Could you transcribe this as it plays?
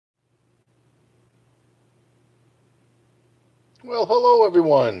Well, hello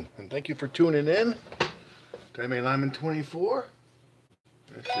everyone, and thank you for tuning in to MA Lyman 24.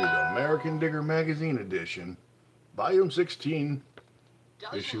 This is American Digger Magazine edition, Volume 16,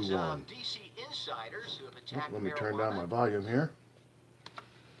 Issue 1. Let me turn down my volume here.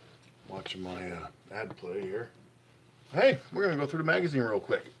 Watching my ad play here. Hey, we're going to go through the magazine real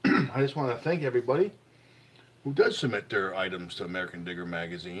quick. I just want to thank everybody who does submit their items to American Digger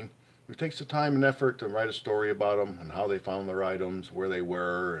Magazine, who takes the time and effort to write a story about them and how they found their items, where they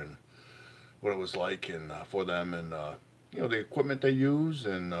were, and what it was like and for them, and the equipment they use,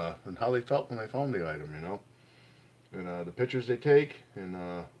 and how they felt when they found the item, and the pictures they take. And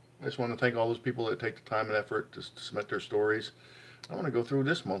I just want to thank all those people that take the time and effort to submit their stories. I want to go through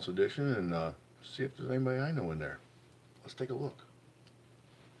this month's edition and see if there's anybody I know in there. Let's take a look.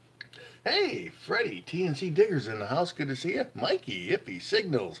 Hey, Freddie, TNC Diggers in the house. Good to see you. Mikey, Ippy,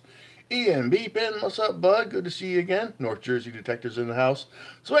 Signals. Ian Beepin, what's up, bud? Good to see you again. North Jersey Detectives in the house.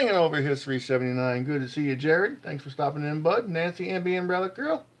 Swinging over his 379. Good to see you, Jared. Thanks for stopping in, bud. Nancy, Amby, and Brother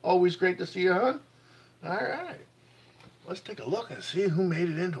Girl. Always great to see you, hon. All right. Let's take a look and see who made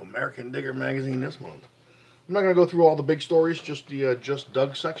it into American Digger Magazine this month. I'm not going to go through all the big stories, just the Just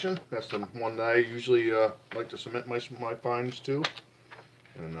Dug section. That's the one that I usually like to submit my finds to.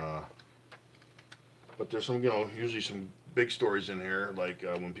 And but there's some, usually some big stories in here, like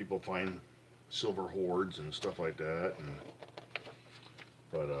when people find silver hoards and stuff like that.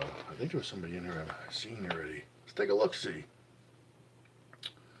 But I think there was somebody in here I've seen already. Let's take a look-see.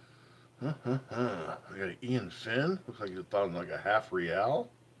 I got an Ian Finn. Looks like he found like a half real.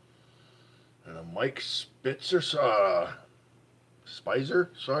 And a Mike Spicer.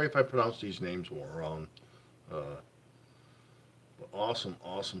 Sorry if I pronounced these names wrong. But awesome,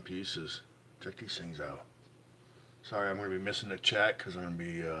 awesome pieces. Check these things out. Sorry, I'm going to be missing the chat because I'm going to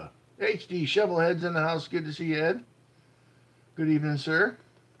be HD Shovelhead's in the house. Good to see you, Ed. Good evening, sir.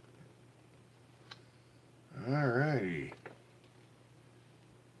 Alrighty.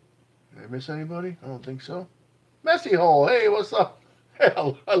 Did I miss anybody? I don't think so. Messy Hole, hey, what's up?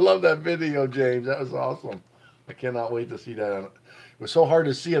 Hell, I love that video, James. That was awesome. I cannot wait to see that. It was so hard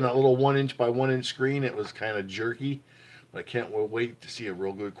to see on that little 1" by 1" screen. It was kind of jerky. But I can't wait to see a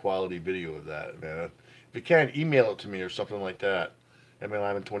real good quality video of that, man. If you can, email it to me or something like that.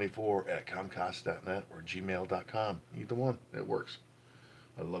 MALyman24@comcast.net or gmail.com. Either one. It works.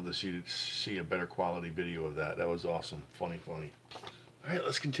 I'd love to see a better quality video of that. That was awesome. Funny. All right,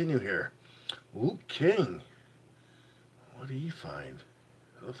 let's continue here. Luke King. What did he find?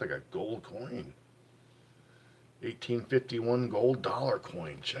 It looks like a gold coin. 1851 gold dollar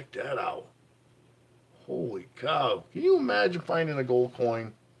coin. Check that out. Holy cow. Can you imagine finding a gold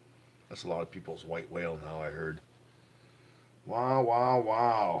coin? That's a lot of people's white whale now, I heard.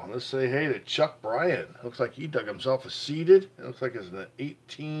 Wow. Let's say hey to Chuck Bryant. Looks like he dug himself a seated. It looks like it's an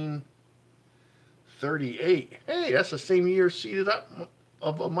 1838. Hey, that's the same year seated up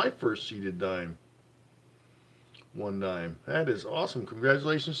of my first seated dime. One dime. That is awesome.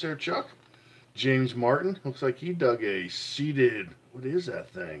 Congratulations there, Chuck. James Martin. Looks like he dug a seated. What is that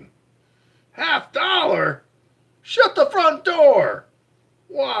thing? $50? Shut the front door!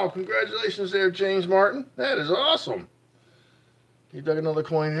 Wow, congratulations there, James Martin. That is awesome. He dug another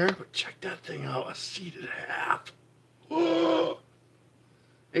coin here, but check that thing out. A seated half. Whoa.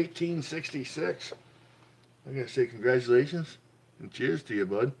 1866. I gotta say congratulations and cheers to you,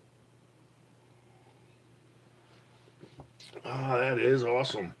 bud. Ah, that is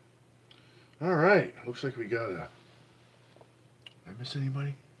awesome. All right, looks like we got a... Did I miss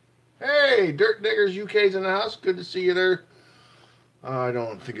anybody? Hey, Dirt Diggers UK's in the house. Good to see you there. I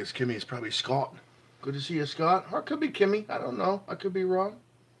don't think it's Kimmy. It's probably Scott. Good to see you, Scott. Or it could be Kimmy. I don't know. I could be wrong.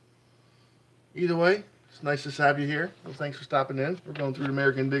 Either way, it's nice to have you here. Well, thanks for stopping in. We're going through the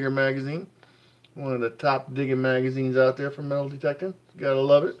American Digger Magazine. One of the top digging magazines out there for metal detecting. You gotta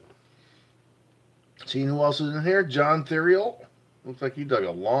love it. Seeing who else is in here? John Theriot. Looks like he dug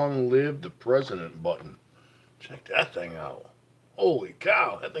a Long Live the President button. Check that thing out. Holy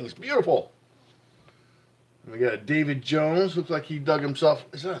cow, that thing's beautiful. And we got David Jones. Looks like he dug himself.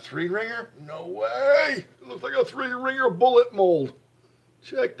 Is that a 3-ringer? No way. It looks like a 3-ringer bullet mold.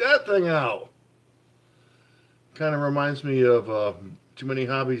 Check that thing out. Kind of reminds me of Too Many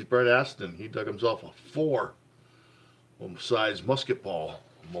Hobbies, Brett Aston. He dug himself a 4-size musket ball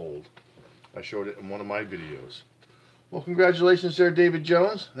mold. I showed it in one of my videos. Well, congratulations there, David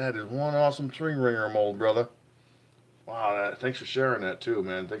Jones. That is one awesome 3-ringer mold, brother. Wow, thanks for sharing that too,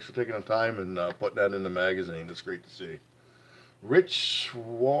 man. Thanks for taking the time and putting that in the magazine. That's great to see. Rich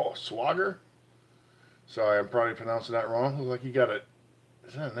Swagger. Sorry, I'm probably pronouncing that wrong. Looks like he got it.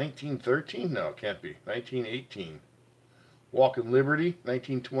 Is that 1913? No, it can't be. 1918. Walking Liberty,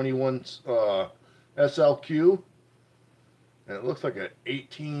 1921 SLQ. And it looks like an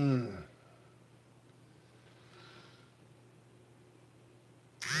 18...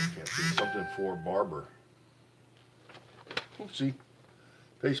 I can't see, something for Barber. Oopsie.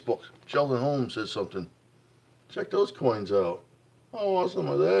 Facebook. Sheldon Holmes says something. Check those coins out. How awesome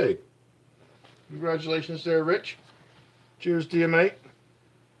are they? Congratulations there, Rich. Cheers to you, mate.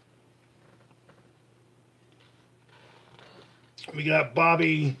 We got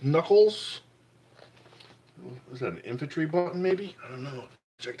Bobby Knuckles. Is that an infantry button, maybe? I don't know.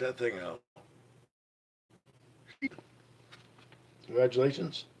 Check that thing out.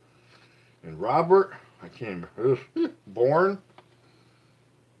 Congratulations. And Robert, I can't remember. Born.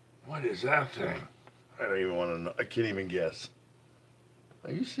 What is that thing? I don't even want to know. I can't even guess.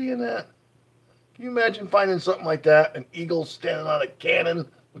 Are you seeing that? Can you imagine finding something like that? An eagle standing on a cannon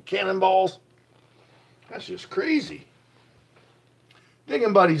with cannonballs? That's just crazy.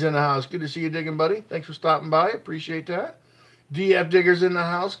 Digging Buddy's in the house. Good to see you, Digging Buddy. Thanks for stopping by. Appreciate that. DF Digger's in the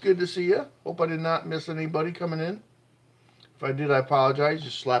house. Good to see you. Hope I did not miss anybody coming in. If I did, I apologize.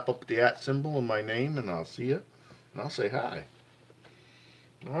 Just slap up the @ symbol in my name and I'll see you. And I'll say hi.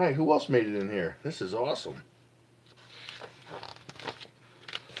 All right, who else made it in here? This is awesome.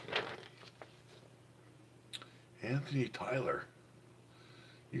 Anthony Tyler.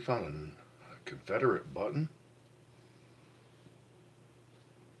 You found a Confederate button?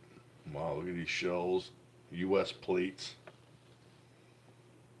 Wow, look at these shells. U.S. plates.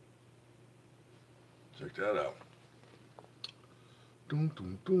 Check that out. Dun,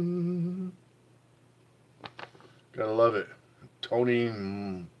 dun, dun. Gotta love it. Tony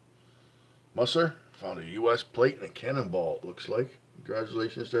Musser found a U.S. plate and a cannonball, it looks like.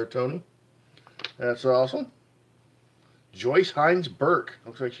 Congratulations there, Tony. That's awesome. Joyce Hines Burke.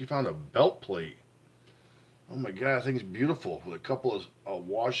 Looks like she found a belt plate. Oh my God, I think it's beautiful. With a couple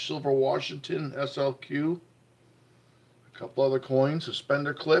of silver Washington SLQ. A couple other coins,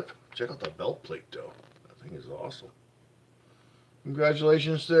 suspender clip. Check out the belt plate though. That thing is awesome.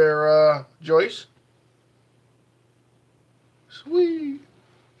 Congratulations there, Joyce. Sweet.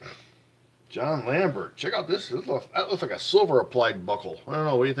 John Lambert. Check out this. That looks like a silver applied buckle. I don't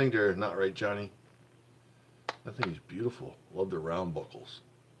know. What do you think there? Not right, Johnny? That thing is beautiful. Love the round buckles.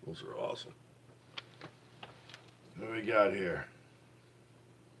 Those are awesome. What do we got here?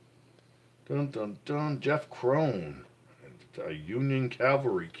 Dun dun dun. Jeff Crone at a Union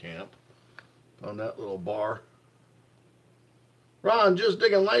Cavalry camp. Found that little bar. Ron, just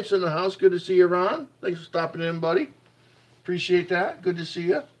digging life's in the house. Good to see you, Ron. Thanks for stopping in, buddy. Appreciate that. Good to see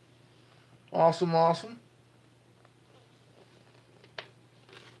you. Awesome, awesome.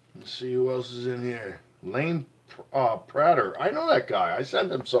 Let's see who else is in here. Lane Prater. I know that guy. I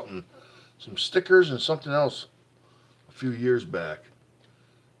sent him something, some stickers and something else a few years back.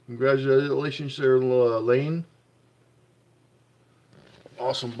 Congratulations there, Lane.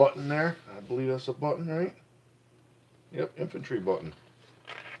 Awesome button there. I believe that's a button, right? Yep, infantry button.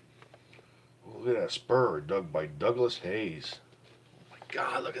 Oh, look at that spur dug by Douglas Hayes. Oh my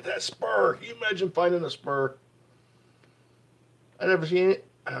God, look at that spur. Can you imagine finding a spur? I never seen it.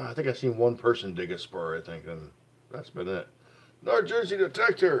 I think I've seen one person dig a spur, I think, and that's been it. North Jersey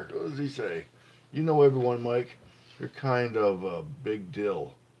Detector. What does he say? You know everyone, Mike. You're kind of a big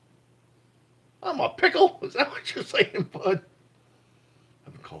deal. I'm a pickle? Is that what you're saying, bud?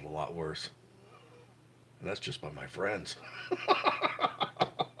 I've been called a lot worse. And that's just by my friends.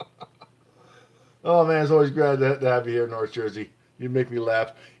 Oh, man, it's always glad to have you here in North Jersey. You make me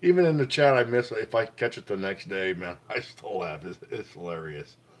laugh. Even in the chat, I miss it. If I catch it the next day, man, I still laugh. It's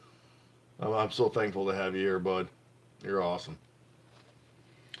hilarious. I'm so thankful to have you here, bud. You're awesome.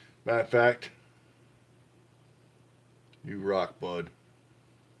 Matter of fact, you rock, bud.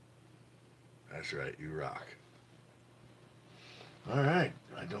 That's right, you rock. All right,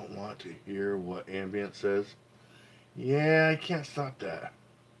 I don't want to hear what Ambient says. Yeah, I can't stop that.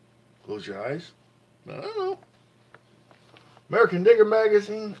 Close your eyes. I don't know. American Digger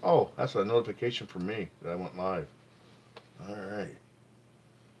Magazine. Oh, that's a notification for me that I went live. All right.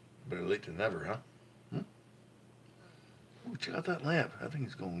 Better late than never, huh? Ooh, check out that lamp. That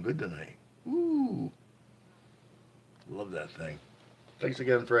thing's going good tonight. Ooh. Love that thing. Thanks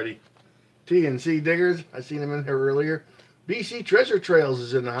again, Freddie. TNC Diggers. I seen him in here earlier. BC Treasure Trails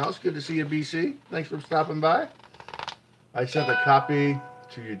is in the house. Good to see you, BC. Thanks for stopping by. I sent a copy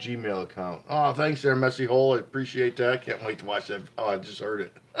to your Gmail account. Oh, thanks there, Messy Hole. I appreciate that. Can't wait to watch that. Oh, I just heard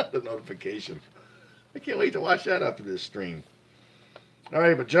it. The notification. I can't wait to watch that after this stream. All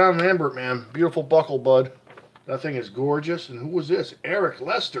right, but John Lambert, man. Beautiful buckle, bud. That thing is gorgeous. And who was this? Eric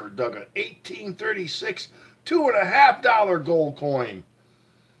Lester dug an 1836 $2.50 gold coin.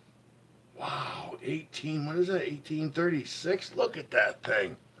 Wow, 18, what is that, 1836? Look at that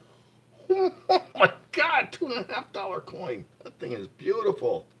thing. Oh my God, $2.50 coin. That thing is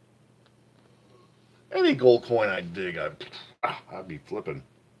beautiful. Any gold coin I dig, I'd be flipping.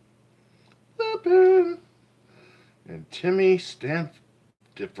 Flipping. And Timmy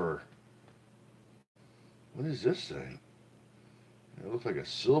Stamfdiffer. What is this thing? It looks like a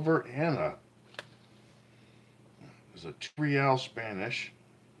silver and a... There's a $2 Spanish.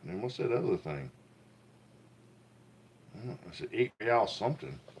 And then what's that other thing? It's an $8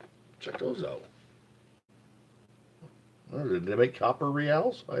 something. Check those out. Oh, did they make copper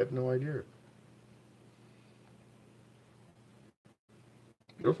reals? I have no idea.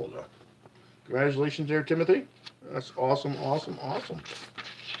 Beautiful though. Congratulations there, Timothy. That's awesome, awesome, awesome.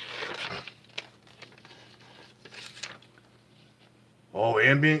 Oh,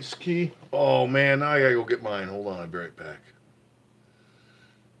 ambience key. Oh man, now I gotta go get mine. Hold on, I'll be right back.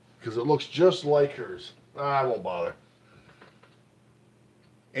 Because it looks just like hers. I won't bother.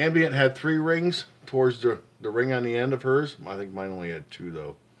 Ambient had 3 rings towards the ring on the end of hers. I think mine only had 2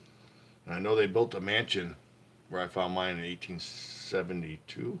 though. And I know they built a mansion where I found mine in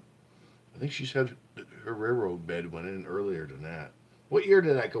 1872. I think she said her railroad bed went in earlier than that. What year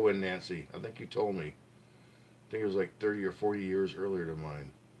did that go in, Nancy? I think you told me. I think it was like 30 or 40 years earlier than mine.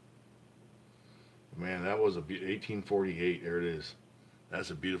 Man, that was 1848. There it is. That's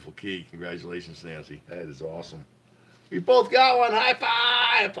a beautiful key. Congratulations, Nancy. That is awesome. We both got one. High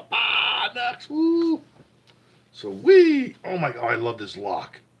five. Papa, Nux. Woo. So oh my God, I love this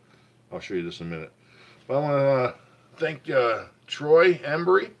lock. I'll show you this in a minute. But I want to thank Troy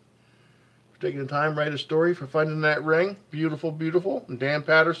Embry for taking the time to write a story, for finding that ring. Beautiful, beautiful. And Dan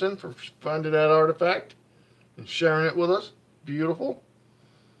Patterson for finding that artifact and sharing it with us. Beautiful.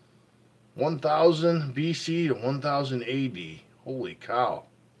 1000 BC to 1000 AD. Holy cow.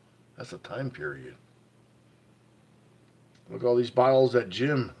 That's a time period. Look at all these bottles at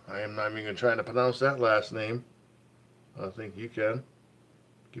Jim. I am not even trying to pronounce that last name. I think you can.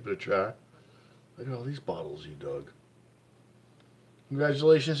 Give it a try. Look at all these bottles you dug.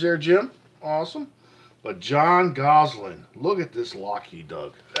 Congratulations there, Jim. Awesome. But John Goslin, look at this lock he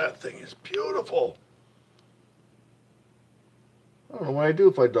dug. That thing is beautiful. I don't know what I'd do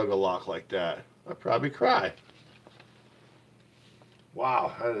if I dug a lock like that. I'd probably cry.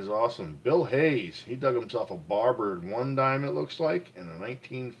 Wow, that is awesome. Bill Hayes, he dug himself a Barber 1 dime, it looks like, in a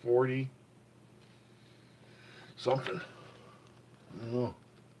 1940 something. I don't know.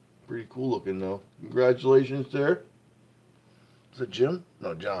 Pretty cool looking though. Congratulations there. Is it Jim?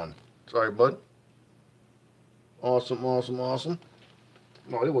 No, John. Sorry, bud. Awesome, awesome, awesome.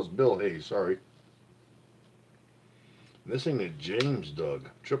 No, it was Bill Hayes, sorry. This thing that James dug,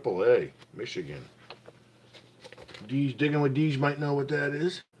 AAA, Michigan. Deej, digging with Deej might know what that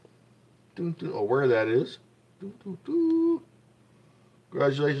is. Or where that is.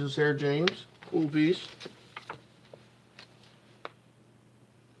 Congratulations there, James. Cool piece.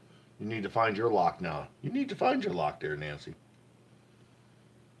 You need to find your lock now. You need to find your lock there, Nancy.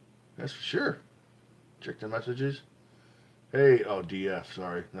 That's for sure. Check the messages. Hey, oh, DF,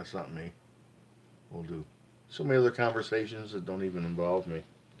 sorry. That's not me. We'll do. So many other conversations that don't even involve me.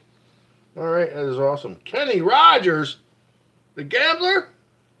 Alright, that is awesome. Kenny Rogers, the gambler,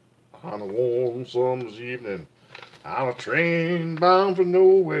 on a warm summer's evening, on a train bound for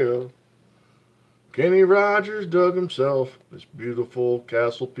nowhere. Kenny Rogers dug himself this beautiful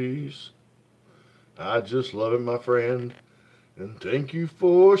castle piece. I just love it, my friend, and thank you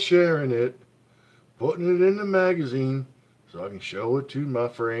for sharing it, putting it in the magazine so I can show it to my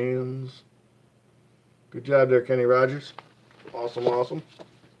friends. Good job there, Kenny Rogers. Awesome, awesome.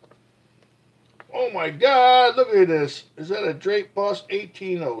 Oh my God, look at this. Is that a Drake bust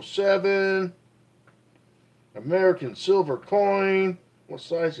 1807? American silver coin. What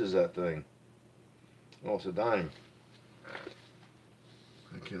size is that thing? Oh, it's a dime.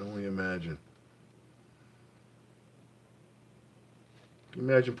 I can only imagine. Can you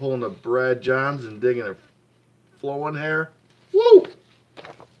imagine pulling a Brad Johns and digging a flowing hair? Woo!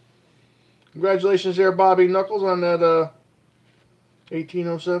 Congratulations there, Bobby Knuckles, on that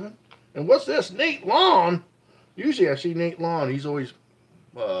 1807. And what's this? Nate Lawn? Usually I see Nate Lawn. He's always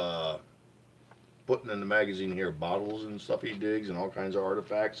putting in the magazine here bottles and stuff he digs and all kinds of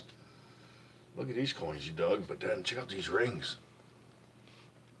artifacts. Look at these coins you dug, but then check out these rings.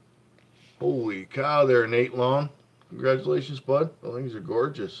 Holy cow there, Nate Lawn. Congratulations, bud. Those things are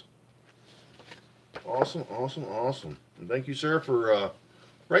gorgeous. Awesome, awesome, awesome. And thank you, sir, for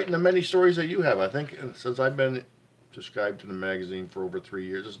writing the many stories that you have. I think since I've been subscribed to the magazine for over 3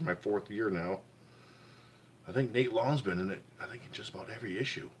 years. This is my 4th year now. I think Nate Long's been in it, I think, in just about every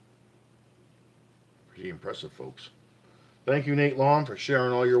issue. Pretty impressive, folks. Thank you, Nate Long, for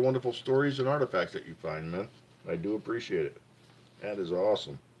sharing all your wonderful stories and artifacts that you find, man. I do appreciate it. That is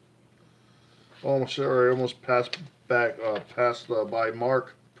awesome. Oh, I'm sorry, I almost passed by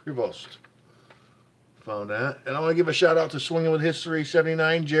Mark Prevost. Found that. And I want to give a shout out to Swinging with History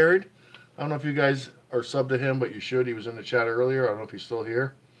 79, Jared. I don't know if you guys are subbed to him, but you should. He was in the chat earlier. I don't know if he's still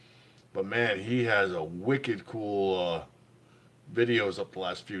here. But man, he has a wicked cool videos up the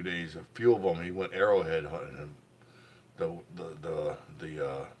last few days. A few of them, he went arrowhead hunting. And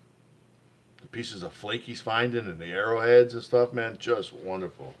the pieces of flake he's finding and the arrowheads and stuff, man, just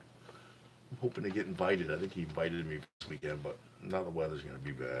wonderful. I'm hoping to get invited. I think he invited me this weekend, but now the weather's going to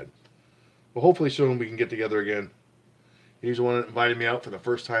be bad. But hopefully soon we can get together again. He's the one that invited me out for the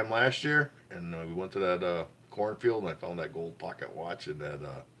first time last year, and we went to that cornfield, and I found that gold pocket watch and that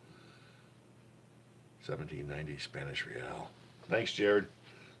 1790 Spanish Real. Thanks, Jared.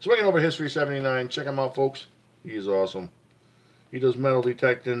 Swinging over History 79. Check him out, folks. He is awesome. He does metal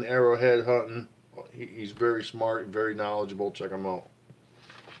detecting, arrowhead hunting. He's very smart, very knowledgeable. Check him out.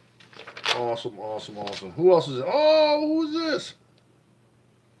 Awesome, awesome, awesome. Who else is it? Oh, who's this?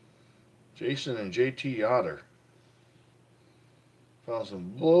 Jason and JT Otter. Found some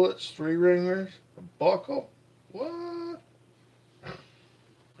bullets, 3 ringers, a buckle. What?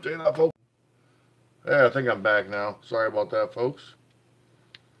 Check it out, folks. Yeah, I think I'm back now. Sorry about that, folks.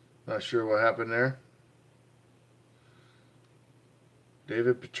 Not sure what happened there.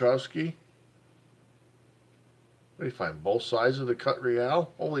 David Petrowski. What do you find? Both sides of the cut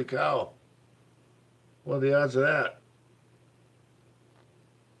real? Holy cow. What are the odds of that?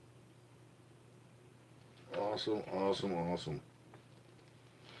 Awesome, awesome, awesome.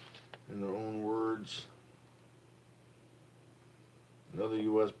 In their own words. Another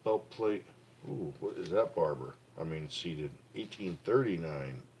U.S. belt plate. Ooh, what is that barber? I mean, seated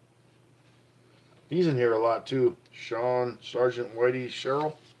 1839. He's in here a lot too. Sean, Sergeant Whitey,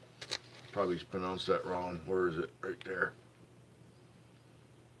 Cheryl. Probably pronounced that wrong. Where is it? Right there.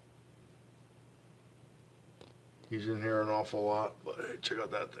 He's in here an awful lot. But hey, check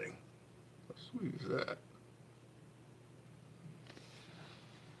out that thing. How sweet is that?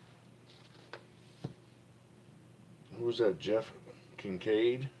 Who was that? Jeff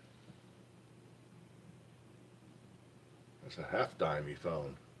Kincaid. That's a half dime he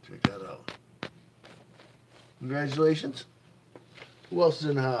found. Check that out. Congratulations. Who else is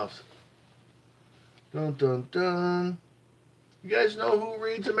in the house? Dun dun dun. You guys know who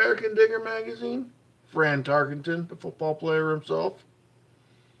reads American Digger magazine? Fran Tarkenton, the football player himself.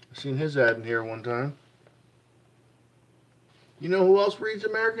 I've seen his ad in here one time. You know who else reads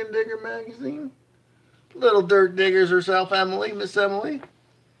American Digger magazine? Little Dirt Diggers herself, Emily, Miss Emily.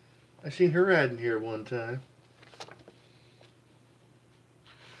 I seen her ad in here one time.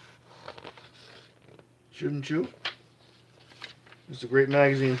 Shouldn't you? It's a great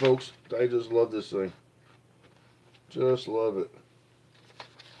magazine, folks. I just love this thing. Just love it.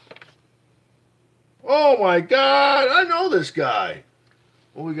 Oh my God, I know this guy.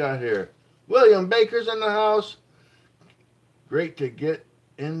 What we got here? William Baker's in the house. Great to get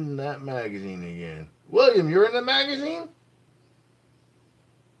in that magazine again. William, you're in the magazine?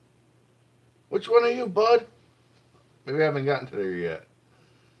 Which one are you, bud? Maybe we haven't gotten to there yet.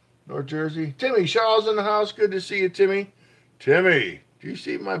 North Jersey. Timmy Shaw's in the house. Good to see you, Timmy. Timmy, do you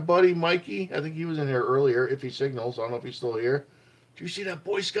see my buddy Mikey? I think he was in here earlier, if he signals. I don't know if he's still here. Do you see that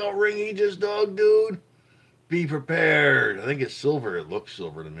Boy Scout ring he just dug, dude? Be prepared. I think it's silver. It looks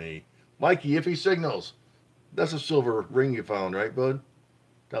silver to me. Mikey, if he signals. That's a silver ring you found, right, bud?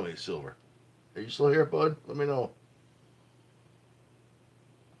 Tell me it's silver. Are you still here, bud? Let me know.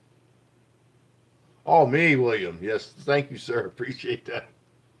 Oh, me, William. Yes, thank you, sir. Appreciate that.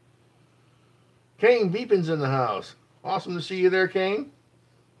 Kane Beepin's in the house. Awesome to see you there, Kane.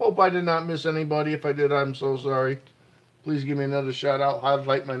 Hope I did not miss anybody. If I did, I'm so sorry. Please give me another shout out.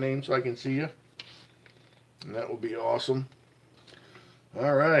 Highlight my name so I can see you. And that would be awesome.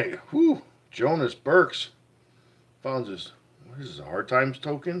 All right. Whew. Jonas Burks found this. What is this? A Hard Times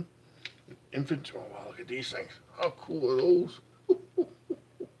token? Infant. Oh, wow. Look at these things. How cool are those?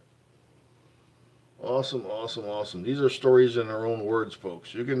 Awesome, awesome, awesome. These are stories in their own words,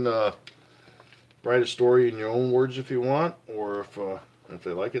 folks. You can write a story in your own words if you want, or if they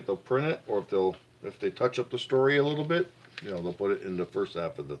like it, they'll print it, or if they touch up the story a little bit, you know, they'll put it in the first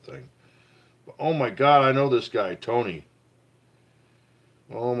half of the thing. But, oh my God, I know this guy, Tony.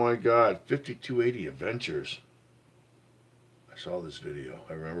 Oh my God, 5280 Adventures. I saw this video.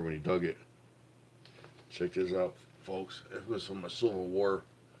 I remember when he dug it. Check this out, folks. It was from a Civil War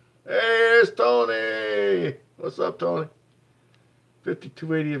Hey, it's Tony. What's up, Tony?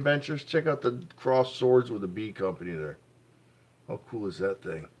 5280 Adventures. Check out the cross swords with the B Company there. How cool is that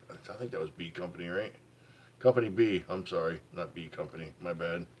thing? I think that was B Company, right? Company B. I'm sorry, not B Company. My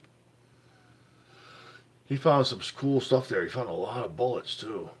bad. He found some cool stuff there. He found a lot of bullets,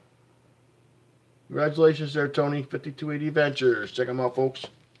 too. Congratulations there, Tony. 5280 Adventures. Check them out, folks.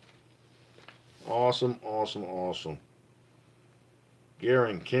 Awesome, awesome, awesome.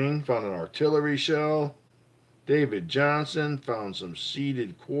 Garen King found an artillery shell. David Johnson found some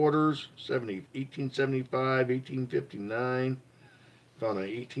seeded quarters, 1875, 1859. Found an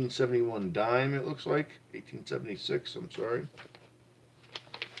 1871 dime, it looks like. 1876, I'm sorry.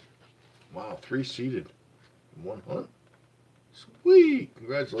 Wow, 3 seeded in 1 hunt. Sweet!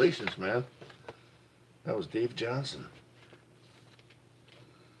 Congratulations, man. That was Dave Johnson.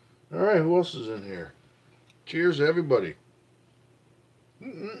 All right, who else is in here? Cheers to everybody.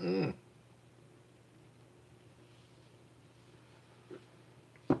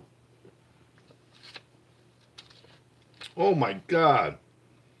 Oh my God.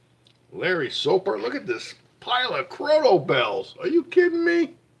 Larry Soper, look at this pile of Croto bells. Are you kidding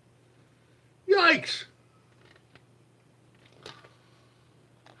me? Yikes.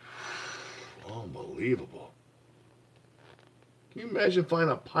 Unbelievable. Can you imagine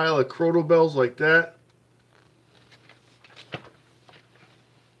finding a pile of Croto bells like that?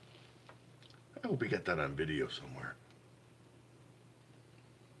 I hope we get that on video somewhere.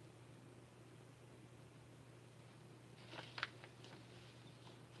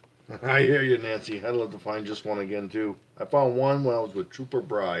 I hear you, Nancy. I'd love to find just one again, too. I found one when I was with Trooper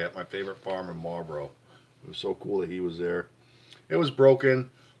Bry at my favorite farm in Marlboro. It was so cool that he was there. It was broken,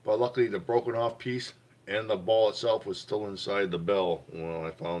 but luckily the broken off piece and the ball itself was still inside the bell when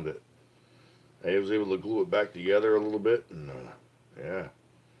I found it. I was able to glue it back together a little bit, and yeah.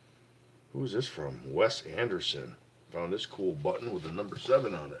 Who's this from? Wes Anderson. Found this cool button with the number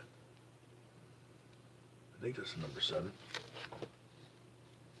 7 on it. I think that's the number 7.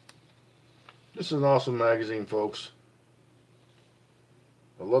 This is an awesome magazine, folks.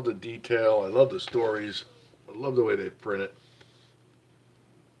 I love the detail. I love the stories. I love the way they print it.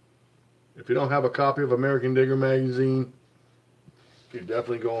 If you don't have a copy of American Digger magazine, you're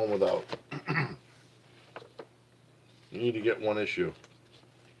definitely going without. You need to get one issue.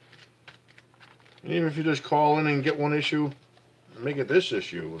 And even if you just call in and get one issue, make it this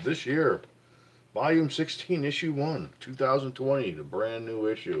issue of this year. Volume 16, Issue 1, 2020, the brand new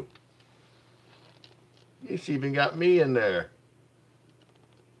issue. It's even got me in there.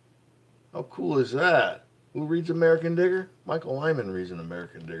 How cool is that? Who reads American Digger? Michael Lyman reads an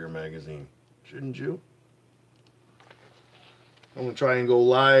American Digger magazine. Shouldn't you? I'm going to try and go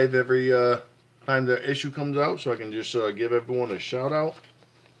live every time the issue comes out so I can just give everyone a shout out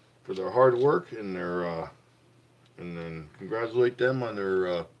for their hard work and their and then congratulate them on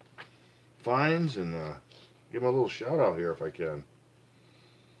their finds and give them a little shout out here if I can.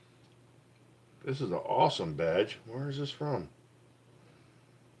 This is an awesome badge. Where is this from?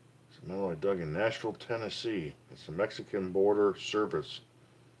 It's a medal I dug in Nashville, Tennessee. It's the Mexican Border Service,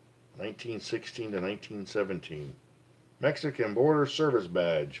 1916 to 1917. Mexican Border Service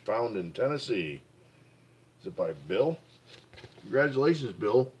badge found in Tennessee. Is it by Bill? Congratulations,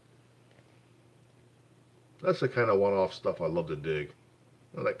 Bill. That's the kind of one-off stuff I love to dig.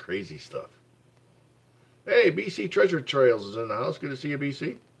 All that crazy stuff. Hey, BC Treasure Trails is in the house. Good to see you,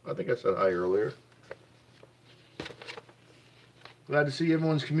 BC. I think I said hi earlier. Glad to see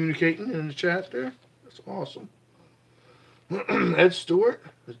everyone's communicating in the chat there. That's awesome. Ed Stewart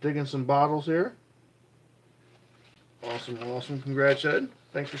is digging some bottles here. Awesome, awesome. Congrats, Ed.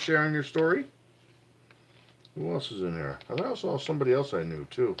 Thanks for sharing your story. Who else is in there? I thought I saw somebody else I knew,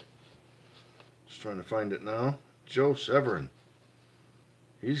 too. Just trying to find it now. Joe Severin.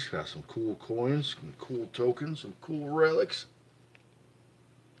 He's got some cool coins, some cool tokens, some cool relics.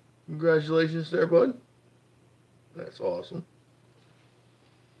 Congratulations there, bud. That's awesome.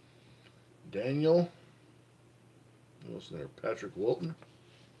 Daniel. Who else in there? Patrick Wilton.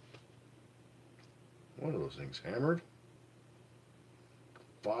 One of those things hammered.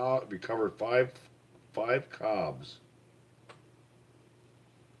 Recovered five cobs.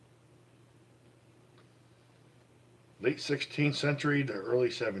 Late 16th century to early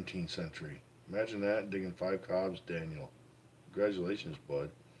 17th century. Imagine that, digging 5 cobs, Daniel. Congratulations,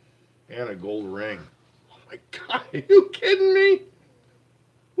 bud. And a gold ring. Oh my God, are you kidding me?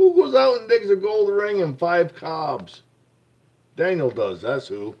 Who goes out and digs a gold ring and 5 cobs? Daniel does, that's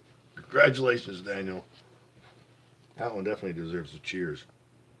who. Congratulations, Daniel. That one definitely deserves a cheers.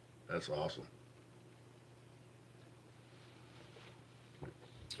 That's awesome.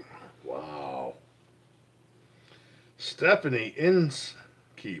 Wow. Stephanie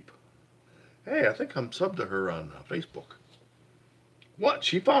Inskeep. Hey, I think I'm subbed to her on Facebook. What?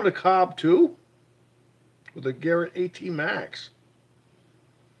 She found a Cobb too? With a Garrett AT Max.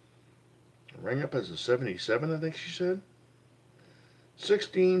 Rang up as a 77, I think she said.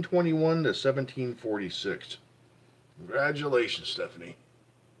 1621 to 1746. Congratulations, Stephanie.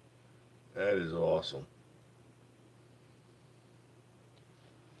 That is awesome.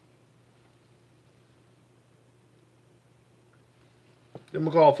 Give them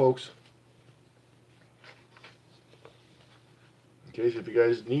a call, folks. In case if you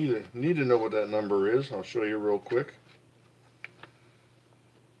guys need to know what that number is, I'll show you real quick.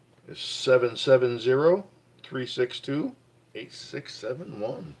 It's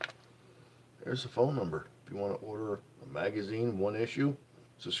 770-362-8671. There's the phone number. If you want to order a magazine, one issue,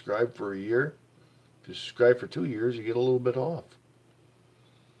 subscribe for a year. If you subscribe for 2 years, you get a little bit off.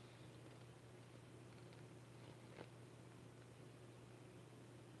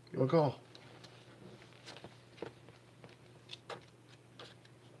 Give them a call.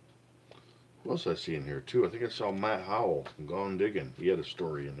 What else I see in here too? I think I saw Matt Howell from Gone Digging. He had a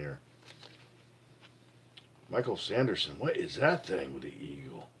story in there. Michael Sanderson. What is that thing with the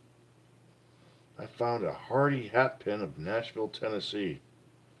eagle? I found a Hardy hat pin of Nashville, Tennessee.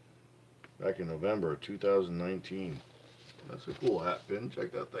 Back in November of 2019. That's a cool hat pin.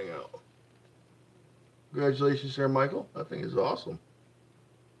 Check that thing out. Congratulations there, Michael. That thing is awesome.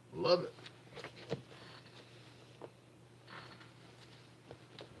 Love it.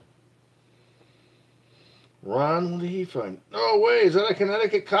 Ron, what did he find? No way, is that a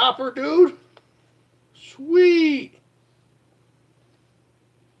Connecticut copper, dude? Sweet.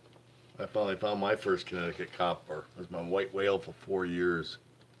 I finally found my first Connecticut copper. It was my white whale for 4 years.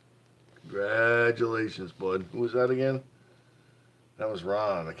 Congratulations, bud. Who was that again? That was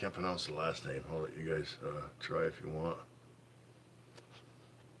Ron. I can't pronounce the last name. I'll let you guys try if you want.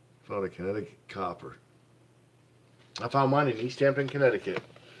 Found a Connecticut copper. I found mine in East Hampton, Connecticut.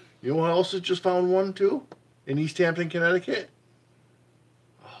 You know who else has just found one too? In East Hampton, Connecticut?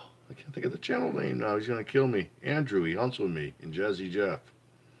 Oh, I can't think of the channel name now. He's going to kill me. Andrew, he hunts with me in Jazzy Jeff.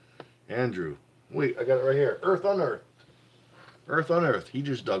 Andrew. Wait, I got it right here. Earth Unearthed. Earth Unearthed. He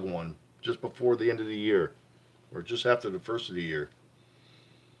just dug one just before the end of the year. Or just after the first of the year.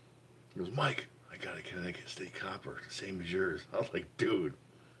 He goes, Mike, I got a Connecticut State copper. Same as yours. I was like, dude,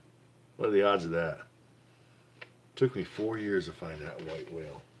 what are the odds of that? Took me 4 years to find that white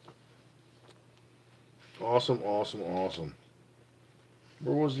whale. Awesome, awesome, awesome.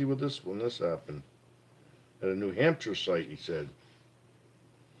 Where was he with this when this happened? At a New Hampshire site, he said.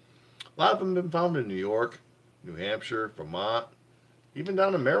 A lot of them have been found in New York, New Hampshire, Vermont. Even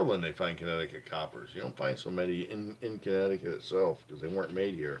down in Maryland, they find Connecticut coppers. You don't find so many in Connecticut itself because they weren't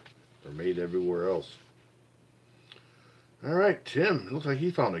made here. They're made everywhere else. All right, Tim. It looks like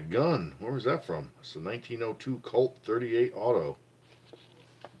he found a gun. Where was that from? It's a 1902 Colt 38 Auto.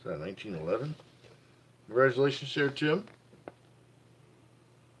 Is that 1911? Congratulations there, Tim.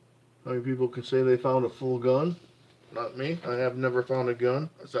 How many people can say they found a full gun? Not me. I have never found a gun,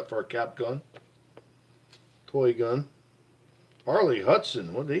 except for a cap gun. Toy gun. Harley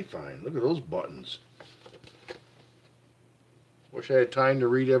Hudson. What did they find? Look at those buttons. Wish I had time to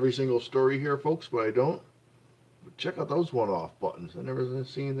read every single story here, folks, but I don't. But check out those one-off buttons. I never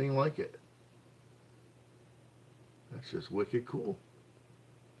seen anything like it. That's just wicked cool.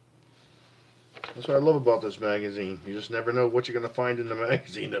 That's what I love about this magazine. You just never know what you're going to find in the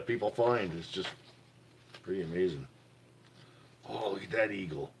magazine that people find. It's just pretty amazing. Oh, look at that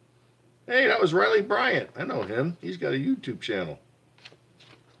eagle. Hey, that was Riley Bryant. I know him. He's got a YouTube channel.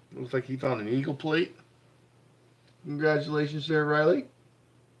 Looks like he found an eagle plate. Congratulations there, Riley.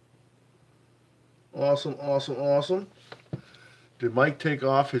 Awesome, awesome, awesome. Did Mike take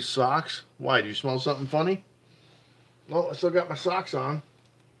off his socks? Why? Do you smell something funny? Well, I still got my socks on.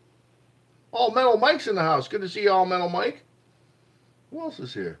 All Metal Mike's in the house. Good to see you, All Metal Mike. Who else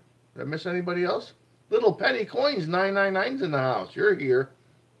is here? Did I miss anybody else? Little Penny Coins 999's in the house. You're here.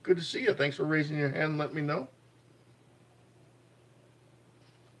 Good to see you. Thanks for raising your hand and letting me know.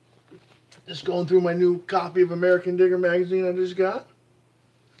 Just going through my new copy of American Digger magazine I just got.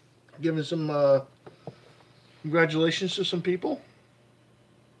 Giving some congratulations to some people.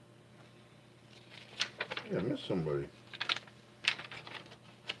 Yeah, I missed somebody.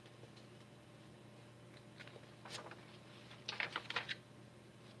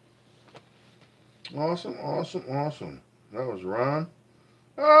 Awesome, awesome, awesome. That was Ron.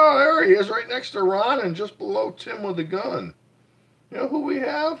 Oh, there he is, right next to Ron and just below Tim with the gun. You know who we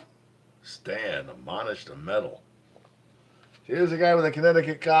have? Stan, admonished to metal. Here's the guy with a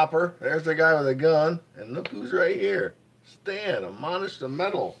Connecticut copper. There's the guy with a gun. And look who's right here. Stan, admonished the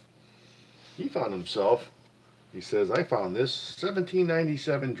metal. He found himself. He says, I found this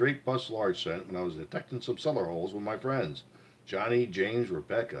 1797 Drake Bus large cent when I was detecting some cellar holes with my friends, Johnny, James,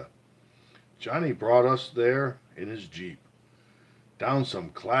 Rebecca. Johnny brought us there in his Jeep, down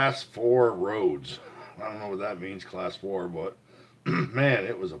some Class 4 roads. I don't know what that means, Class 4, but man,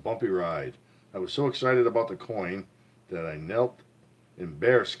 it was a bumpy ride. I was so excited about the coin that I knelt in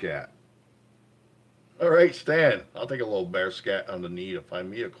bear scat. All right, Stan, I'll take a little bear scat on the knee to find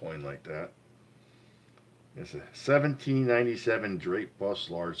me a coin like that. It's a 1797 Drake Bus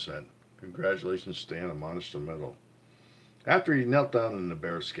large cent. Congratulations, Stan, admonished the metal. After he knelt down in the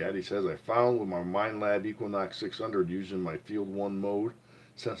bear scat, he says, I found with my MindLab Equinox 600 using my Field 1 mode,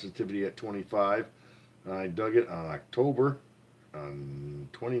 sensitivity at 25, and I dug it on October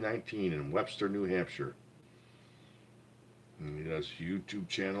 2019 in Webster, New Hampshire. And he does YouTube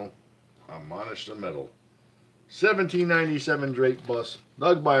channel, Admonish the Metal. 1797 Drake Bus,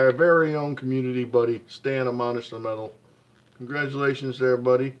 dug by our very own community buddy, Stan, Admonish the Metal. Congratulations there,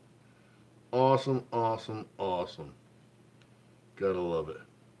 buddy. Awesome, awesome, awesome. Gotta love it.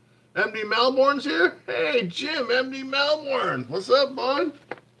 MD Melbourne's here? Hey, Jim, MD Melbourne. What's up, bud?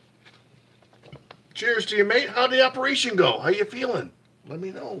 Cheers to you, mate. How'd the operation go? How you feeling? Let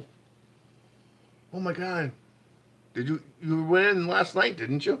me know. Oh, my God. Did you went in last night,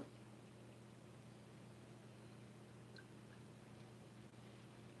 didn't you?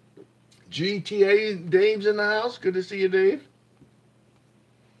 GTA Dave's in the house. Good to see you, Dave.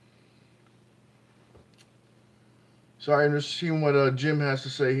 Sorry, I'm just seeing what Jim has to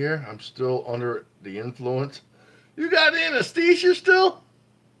say here. I'm still under the influence. You got anesthesia still?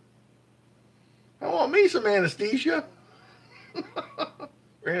 I want me some anesthesia. Or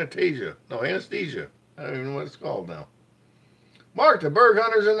anesthesia. No, anesthesia. I don't even know what it's called now. Mark, the Berg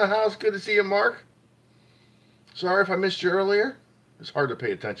Hunter's in the house. Good to see you, Mark. Sorry if I missed you earlier. It's hard to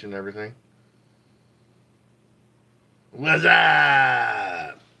pay attention to everything. What's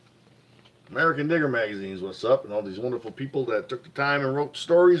up? American Digger magazines, what's up? And all these wonderful people that took the time and wrote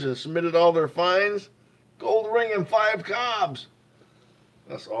stories and submitted all their finds. Gold ring and 5 cobs.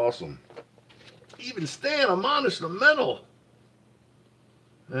 That's awesome. Even Stan admonished the metal.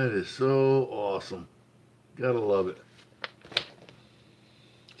 That is so awesome. Gotta love it.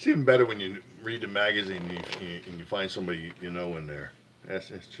 It's even better when you read the magazine and you find somebody you know in there.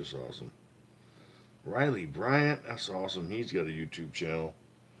 It's just awesome. Riley Bryant, that's awesome. He's got a YouTube channel.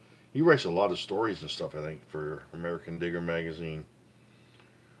 He writes a lot of stories and stuff, I think, for American Digger magazine.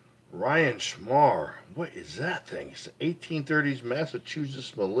 Ryan Schmar, what is that thing? It's the 1830s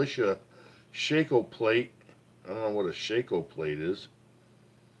Massachusetts militia shako plate. I don't know what a shako plate is.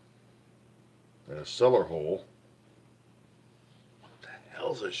 And a cellar hole. What the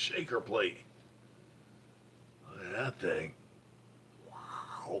hell's a shaker plate? Look at that thing.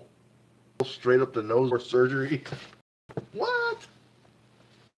 Wow. Straight up the nose for surgery. What?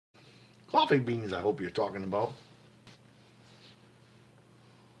 Coffee beans, I hope you're talking about.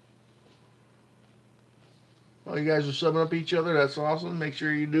 Oh, you guys are subbing up each other. That's awesome. Make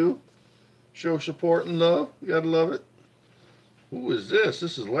sure you do. Show support and love. You gotta love it. Who is this?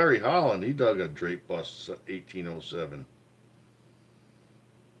 This is Larry Holland. He dug a Drake bus 1807.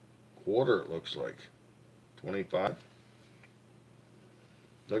 Quarter, it looks like. 25.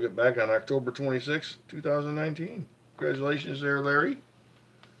 Dug it back on October 26, 2019. Congratulations there, Larry,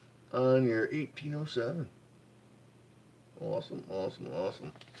 on your 1807. Awesome, awesome,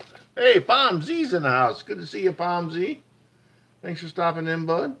 awesome. Hey, Palm Z's in the house. Good to see you, Palm Z. Thanks for stopping in,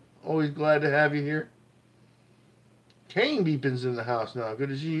 bud. Always glad to have you here. Kane Beepin's in the house now. Good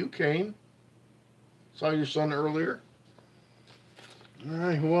to see you, Kane. Saw your son earlier. All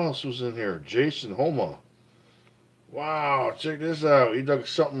right, who else was in here? Jason Homa. Wow, check this out. He dug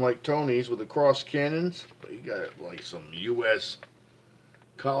something like Tony's with the cross cannons, but he got like some U.S.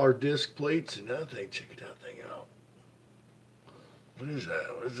 collar disc plates and that thing. Check that thing out. What is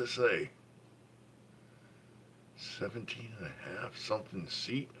that? What does it say? 17 and a half something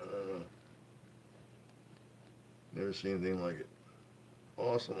seat. Never seen anything like it.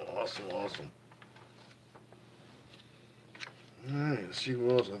 Awesome, awesome, awesome. Alright, let's see who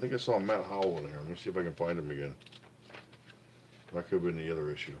else. I think I saw Matt Howell in here. Let me see if I can find him again. That could have been the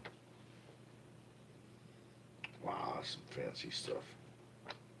other issue. Wow, some fancy stuff.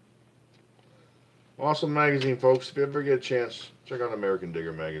 Awesome magazine, folks. If you ever get a chance, check out American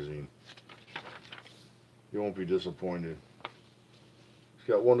Digger magazine. You won't be disappointed. It's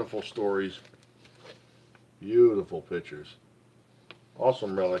got wonderful stories. Beautiful pictures.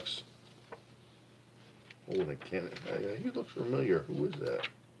 Awesome relics. Holding a cannon. He looks familiar. Who is that?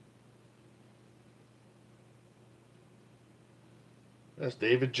 That's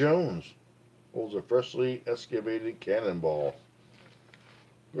David Jones. Holds a freshly excavated cannonball.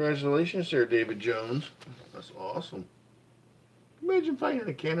 Congratulations there, David Jones. That's awesome. Imagine finding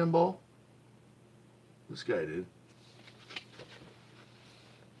a cannonball. This guy did.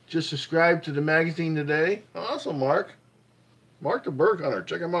 Just subscribed to the magazine today. Awesome, Mark. Mark the Bird Hunter.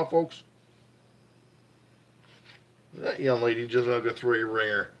 Check him out, folks. That young lady just dug a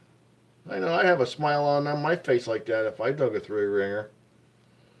 3-ringer. I know, I have a smile on my face like that if I dug a 3-ringer.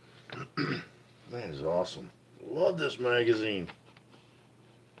 That is awesome. Love this magazine.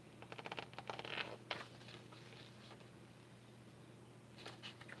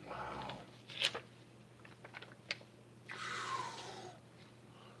 Wow.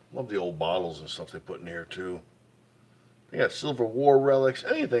 Love the old bottles and stuff they put in here too. They got Civil War relics,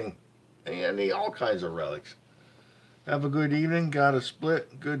 anything, all kinds of relics. Have a good evening. Got a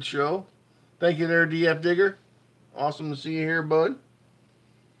split. Good show. Thank you there, DF Digger. Awesome to see you here, bud.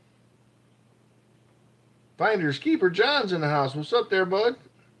 Finders Keeper John's in the house. What's up there, bud?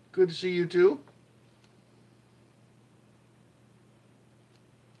 Good to see you too.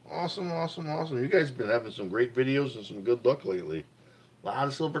 Awesome, awesome, awesome. You guys have been having some great videos and some good luck lately. A lot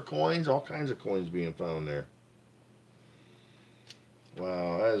of silver coins, all kinds of coins being found there.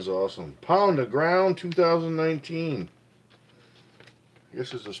 Wow, that is awesome. Pound of Ground 2019. I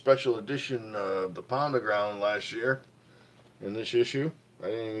guess it's a special edition of the Pound of Ground last year in this issue. I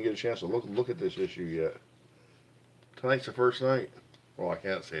didn't even get a chance to look at this issue yet. Tonight's the first night. Well, I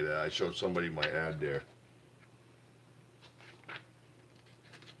can't say that. I showed somebody my ad there.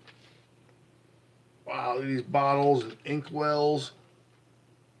 Wow, look at these bottles and inkwells.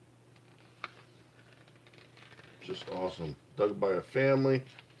 Just awesome. Dug by a family.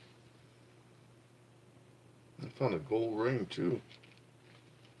 I found a gold ring too.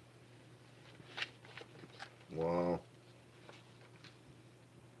 Wow.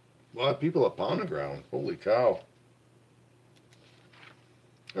 A lot of people at Pound of Ground. Holy cow.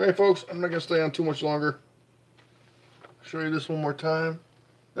 Alright folks, I'm not going to stay on too much longer. I'll show you this one more time.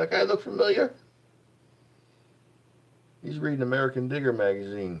 That guy look familiar? He's reading American Digger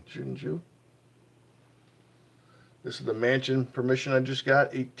magazine, shouldn't you? This is the mansion permission I just got,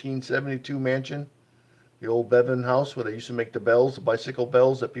 1872 mansion. The old Bevan house where they used to make the bells, the bicycle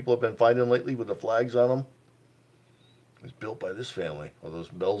bells that people have been finding lately with the flags on them. It was built by this family, or those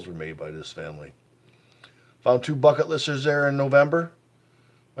bells were made by this family. Found 2 bucket listers there in November.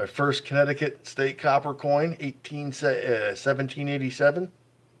 My first Connecticut state copper coin, 1787.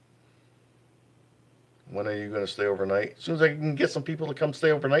 When are you going to stay overnight? As soon as I can get some people to come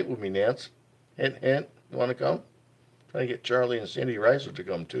stay overnight with me, Nance. Hint, hint. You want to come? Trying to get Charlie and Sandy Reiser to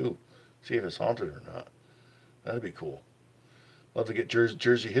come too. See if it's haunted or not. That'd be cool. Love to get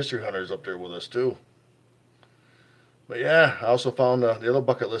Jersey history hunters up there with us too. But yeah, I also found the other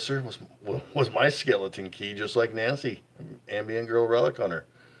bucket lister was my skeleton key, just like Nancy, Ambient Girl Relic Hunter.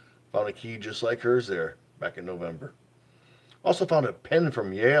 Found a key just like hers there back in November. Also found a pen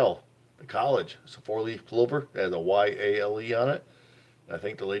from Yale, the college. It's a 4-leaf clover. It has a Y-A-L-E on it. I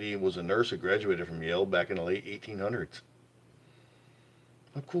think the lady was a nurse who graduated from Yale back in the late 1800s.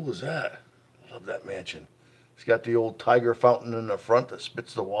 How cool is that? Love that mansion. It's got the old tiger fountain in the front that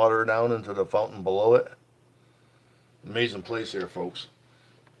spits the water down into the fountain below it. Amazing place here, folks.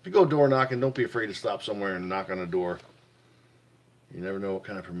 If you go door knocking, don't be afraid to stop somewhere and knock on a door. You never know what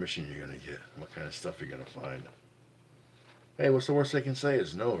kind of permission you're going to get, what kind of stuff you're going to find. Hey, what's the worst they can say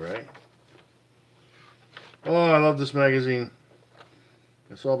is no, right? Oh, I love this magazine.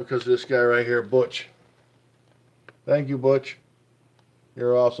 It's all because of this guy right here, Butch. Thank you, Butch.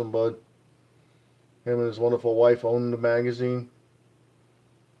 You're awesome, bud. Him and his wonderful wife own the magazine.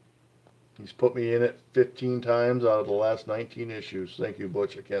 He's put me in it 15 times out of the last 19 issues. Thank you,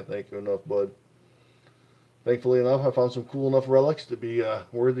 Butch. I can't thank you enough, bud. Thankfully enough, I found some cool enough relics to be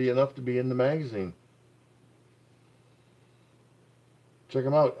worthy enough to be in the magazine. Check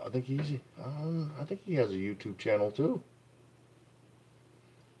him out. I think he has a YouTube channel too.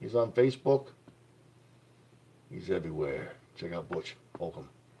 He's on Facebook. He's everywhere. Check out Butch. Welcome.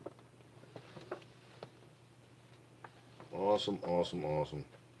 Awesome, awesome, awesome.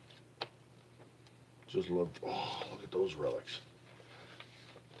 Just love. Oh, look at those relics.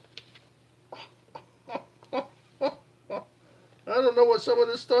 I don't know what some of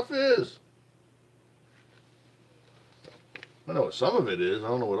this stuff is. I know what some of it is. I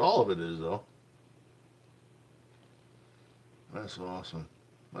don't know what all of it is, though. That's awesome.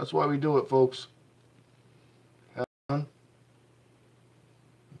 That's why we do it, folks. Have fun.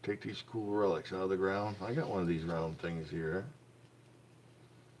 take these cool relics out of the ground. I got one of these round things here.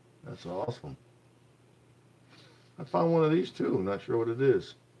 That's awesome. I found one of these too. Not sure what it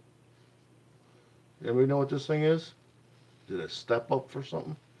is. Anybody know what this thing is? Did it step up for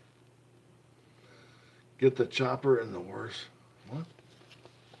something? Get the chopper in the worst. What?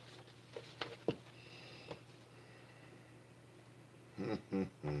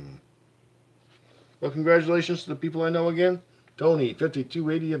 Well, congratulations to the people I know again. Tony,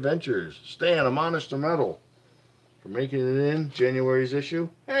 5280 Adventures. Stan, I'm honest to metal. For making it in January's issue.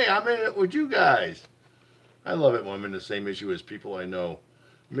 Hey, I'm in it with you guys. I love it when I'm in the same issue as people I know.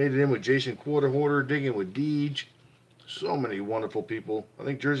 Made it in with Jason Quarterhoarder, digging with Deej. So many wonderful people. I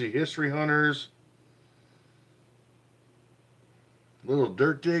think Jersey History Hunters. Little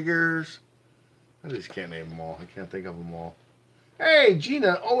Dirt Diggers. I just can't name them all. I can't think of them all. Hey,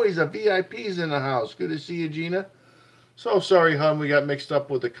 Gina, always a VIP's in the house. Good to see you, Gina. So sorry, hon, we got mixed up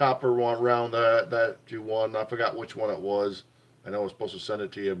with the copper one round that you won. I forgot which one it was. I know I was supposed to send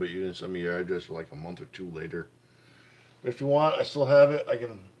it to you, but you didn't send me your address for like a month or two later. But if you want, I still have it. I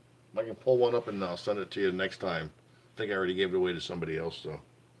can pull one up and I'll send it to you next time. I think I already gave it away to somebody else, though.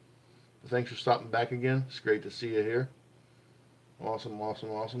 But thanks for stopping back again. It's great to see you here. Awesome,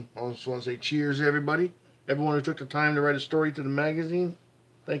 awesome, awesome. I just want to say cheers to everybody. Everyone who took the time to write a story to the magazine.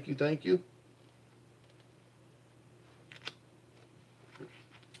 Thank you, thank you.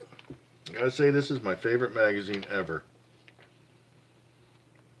 I gotta say, this is my favorite magazine ever.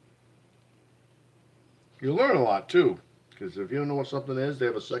 You learn a lot, too. Because if you don't know what something is, they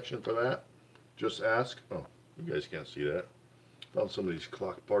have a section for that. Just ask. Oh, you guys can't see that. Found some of these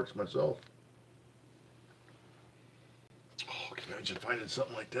clock parts myself. Oh, can you imagine finding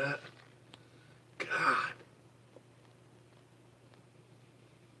something like that? God.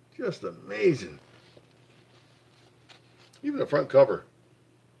 Just amazing. Even the front cover.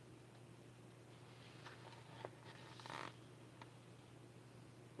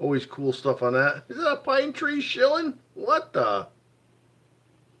 Always cool stuff on that. Is that a pine tree shilling? What the?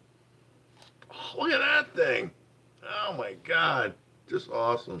 Oh, look at that thing. Oh my God. Just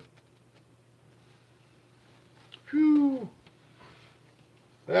awesome. Whew.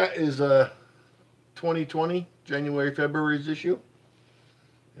 That is 2020, January, February's issue.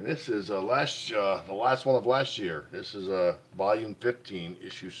 And this is the last one of last year. This is volume 15,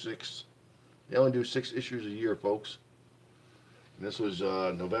 issue 6. They only do 6 issues a year, folks. And this was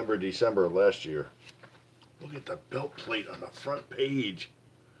November, December of last year. Look at the belt plate on the front page.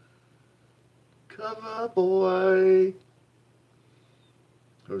 Cover boy.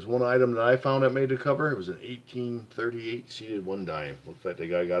 There was one item that I found that made the cover. It was an 1838 seated 1 dime. Looks like the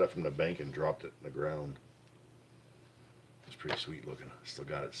guy got it from the bank and dropped it in the ground. It's pretty sweet looking. I still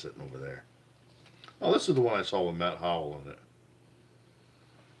got it sitting over there. Oh, this is the one I saw with Matt Howell in it.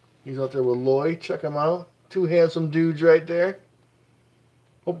 He's out there with Lloyd. Check him out. 2 handsome dudes right there.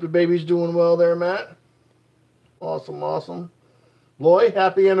 Hope the baby's doing well there, Matt. Awesome, awesome. Lloyd,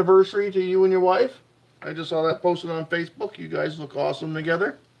 happy anniversary to you and your wife. I just saw that posted on Facebook. You guys look awesome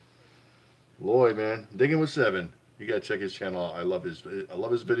together. Lloyd, man, digging with 7. You gotta check his channel out. I love his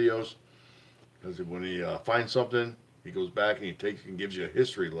videos because when he finds something, he goes back and he takes and gives you a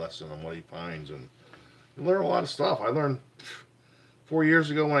history lesson on what he finds, and you learn a lot of stuff. I learned 4 years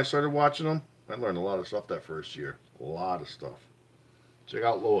ago when I started watching them. I learned a lot of stuff that first year. A lot of stuff. Check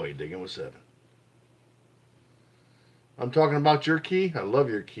out Lloyd, digging with 7. I'm talking about your key. I love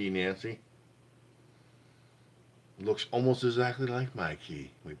your key, Nancy. Looks almost exactly like my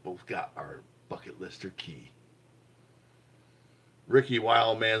key. We both got our bucket lister key. Ricky,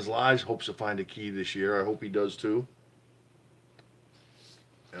 Wild Man's Lives, hopes to find a key this year. I hope he does too.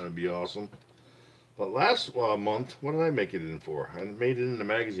 That would be awesome. But last month, what did I make it in for? I made it in the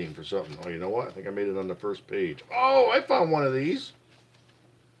magazine for something. Oh, you know what? I think I made it on the first page. Oh, I found one of these.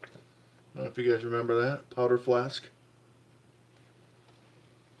 I don't know if you guys remember that. Powder flask.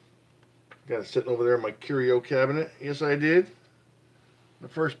 Got it sitting over there in my curio cabinet. Yes, I did. The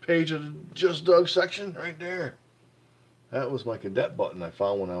first page of the Just Doug section, right there. That was my cadet button I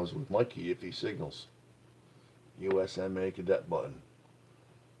found when I was with Mikey if he signals. USMA cadet button.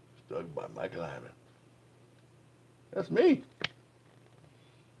 Dug by Michael Hammond. That's me.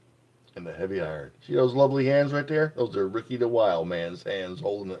 And the heavy iron. See those lovely hands right there? Those are Ricky the Wild Man's hands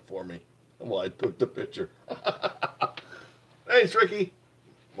holding it for me while I took the picture. Thanks, Ricky.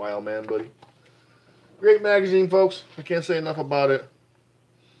 Wild Man, buddy. Great magazine, folks. I can't say enough about it.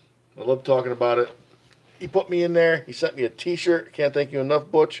 I love talking about it. He put me in there. He sent me a t-shirt. Can't thank you enough,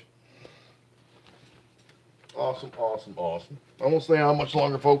 Butch. Awesome, awesome, awesome. I won't stay on much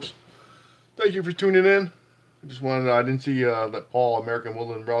longer, folks. Thank you for tuning in. I just wanted to, I didn't see that Paul American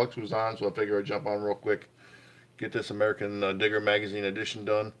Woodland Relics was on, so I figured I'd jump on real quick. Get this American Digger magazine edition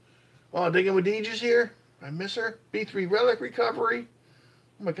done. Oh, Digging with DJ's here. I miss her. B3 Relic Recovery.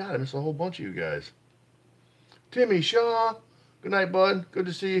 Oh my God, I miss a whole bunch of you guys. Timmy Shaw. Good night, bud. Good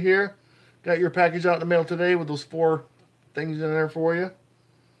to see you here. Got your package out in the mail today with those 4 things in there for you.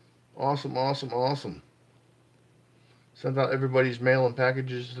 Awesome, awesome, awesome. Sent out everybody's mail and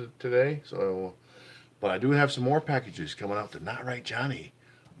packages today. So, but I do have some more packages coming out to Not Right Johnny,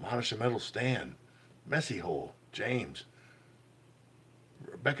 Monitor Metal Stan, Messy Hole, James,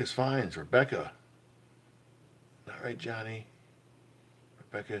 Rebecca's Finds, Rebecca, Not Right Johnny,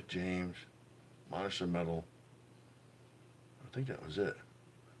 Rebecca, James, Monitor Metal. I think that was it.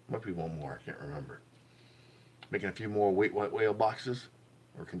 Might be one more. I can't remember. Making a few more white whale boxes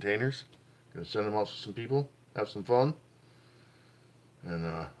or containers. Gonna send them out to some people. Have some fun. And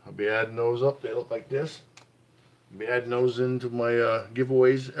I'll be adding those up. They look like this. I'll be adding those into my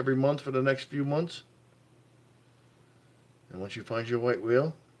giveaways every month for the next few months. And once you find your white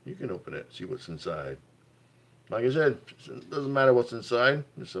whale, you can open it, see what's inside. Like I said, it doesn't matter what's inside.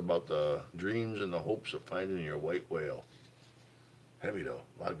 It's about the dreams and the hopes of finding your white whale. Heavy though.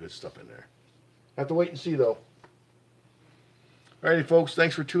 A lot of good stuff in there. Have to wait and see though. Alrighty folks,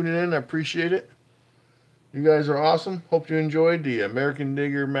 thanks for tuning in. I appreciate it. You guys are awesome. Hope you enjoyed the American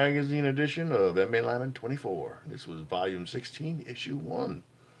Digger magazine edition of M.A. Lyman 24. This was volume 16, issue 1.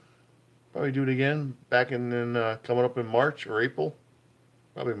 Probably do it again back coming up in March or April.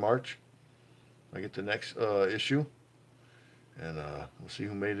 Probably March. I get the next issue. And we'll see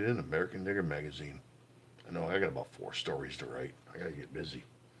who made it in American Digger magazine. I know I got about 4 stories to write. I got to get busy.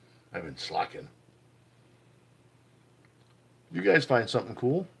 I've been slacking. If you guys find something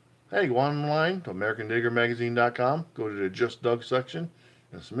cool, hey, go online to AmericanDiggerMagazine.com, go to the Just Dug section,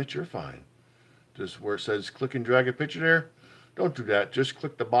 and submit your find. Just where it says click and drag a picture there, don't do that. Just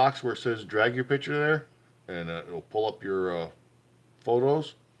click the box where it says drag your picture there, and it'll pull up your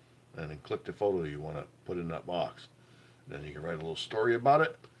photos, and then click the photo you want to put in that box. Then you can write a little story about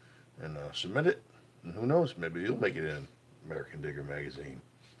it, and submit it, and who knows, maybe you'll make it in American Digger Magazine.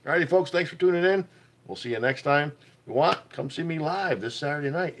 Alrighty, folks, thanks for tuning in. We'll see you next time. If you want, come see me live this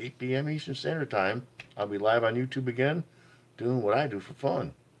Saturday night, 8 p.m. Eastern Standard Time. I'll be live on YouTube again, doing what I do for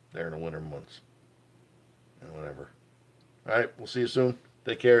fun there in the winter months. And whatever. All right, we'll see you soon.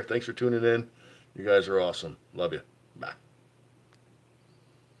 Take care. Thanks for tuning in. You guys are awesome. Love you. Bye.